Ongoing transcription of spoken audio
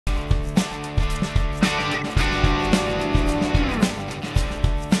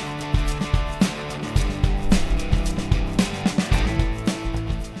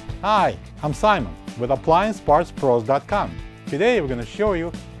Hi, I'm Simon with AppliancePartsPros.com. Today we're going to show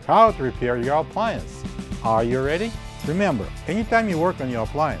you how to repair your appliance. Are you ready? Remember, anytime you work on your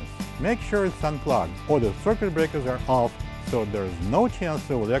appliance, make sure it's unplugged or the circuit breakers are off so there's no chance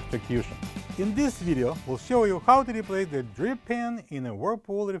of electrocution. In this video, we'll show you how to replace the drip pan in a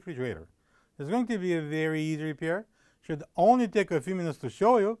Whirlpool refrigerator. It's going to be a very easy repair. Should only take a few minutes to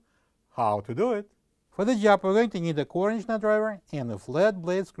show you how to do it. For the job, we're going to need a 1/4-inch nut driver and a flat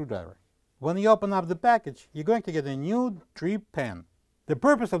blade screwdriver. When you open up the package, you're going to get a new drip pan. The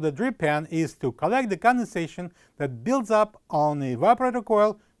purpose of the drip pan is to collect the condensation that builds up on the evaporator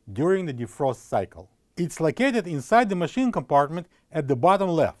coil during the defrost cycle. It's located inside the machine compartment at the bottom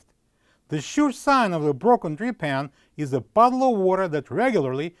left. The sure sign of a broken drip pan is a puddle of water that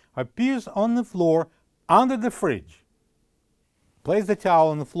regularly appears on the floor under the fridge. Place the towel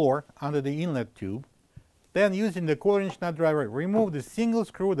on the floor under the inlet tube. Then, using the 1/4-inch nut driver, remove the single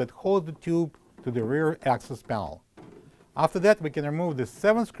screw that holds the tube to the rear access panel. After that, we can remove the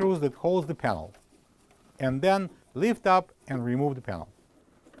 7 screws that hold the panel. And then lift up and remove the panel.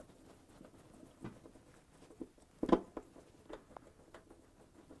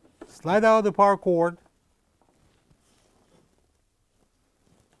 Slide out the power cord.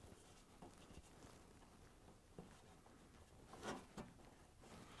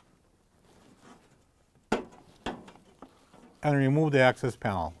 And remove the access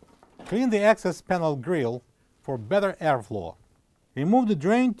panel. Clean the access panel grill for better airflow. Remove the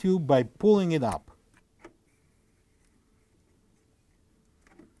drain tube by pulling it up.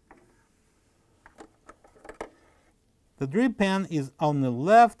 The drip pan is on the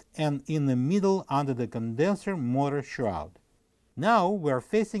left and in the middle under the condenser motor shroud. Now we are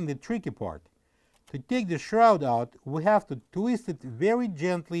facing the tricky part. To take the shroud out, we have to twist it very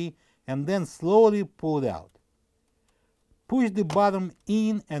gently and then slowly pull it out. Push the bottom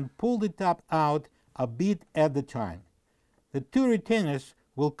in and pull the top out a bit at a time. The 2 retainers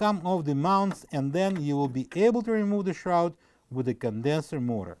will come off the mounts and then you will be able to remove the shroud with the condenser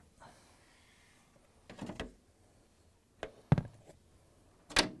motor.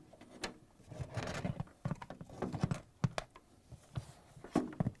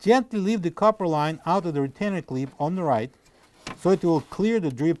 Gently leave the copper line out of the retainer clip on the right so it will clear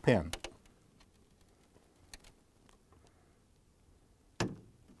the drip pan.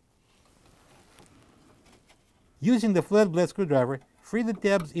 Using the flat blade screwdriver, free the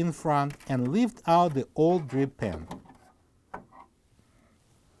tabs in front and lift out the old drip pan.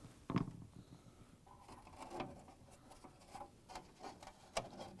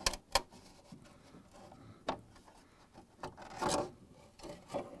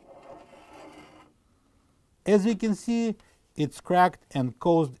 As you can see, it's cracked and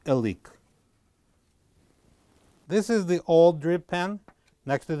caused a leak. This is the old drip pan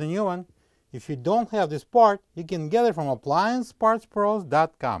next to the new one. If you don't have this part, you can get it from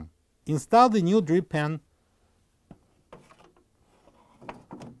AppliancePartsPros.com. Install the new drip pan.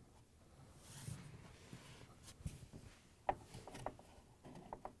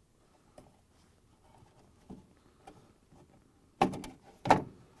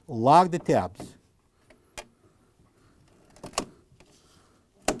 Lock the tabs.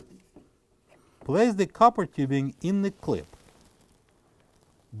 Place the copper tubing in the clip.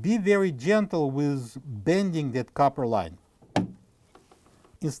 Be very gentle with bending that copper line.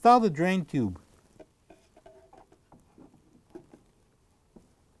 Install the drain tube.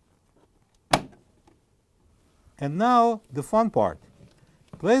 And now the fun part.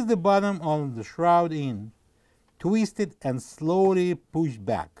 Place the bottom of the shroud in, twist it and slowly push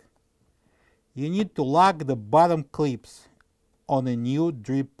back. You need to lock the bottom clips on a new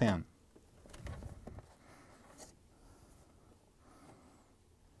drip pan.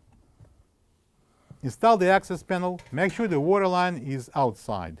 Install the access panel. Make sure the water line is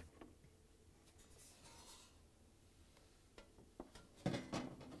outside.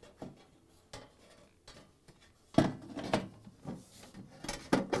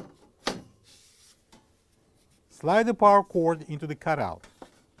 Slide the power cord into the cutout.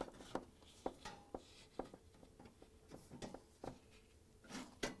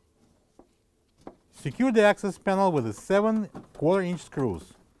 Secure the access panel with the 7 1/4-inch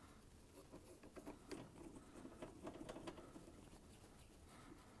screws.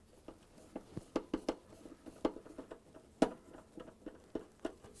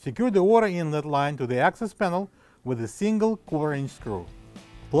 Secure the water inlet line to the access panel with a single 1/4-inch screw.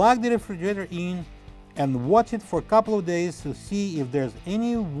 Plug the refrigerator in and watch it for a couple of days to see if there's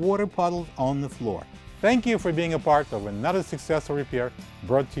any water puddles on the floor. Thank you for being a part of another successful repair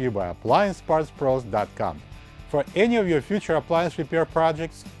brought to you by AppliancePartsPros.com. For any of your future appliance repair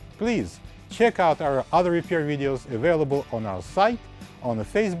projects, Please check out our other repair videos available on our site, on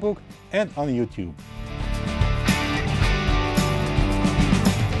Facebook, and on YouTube.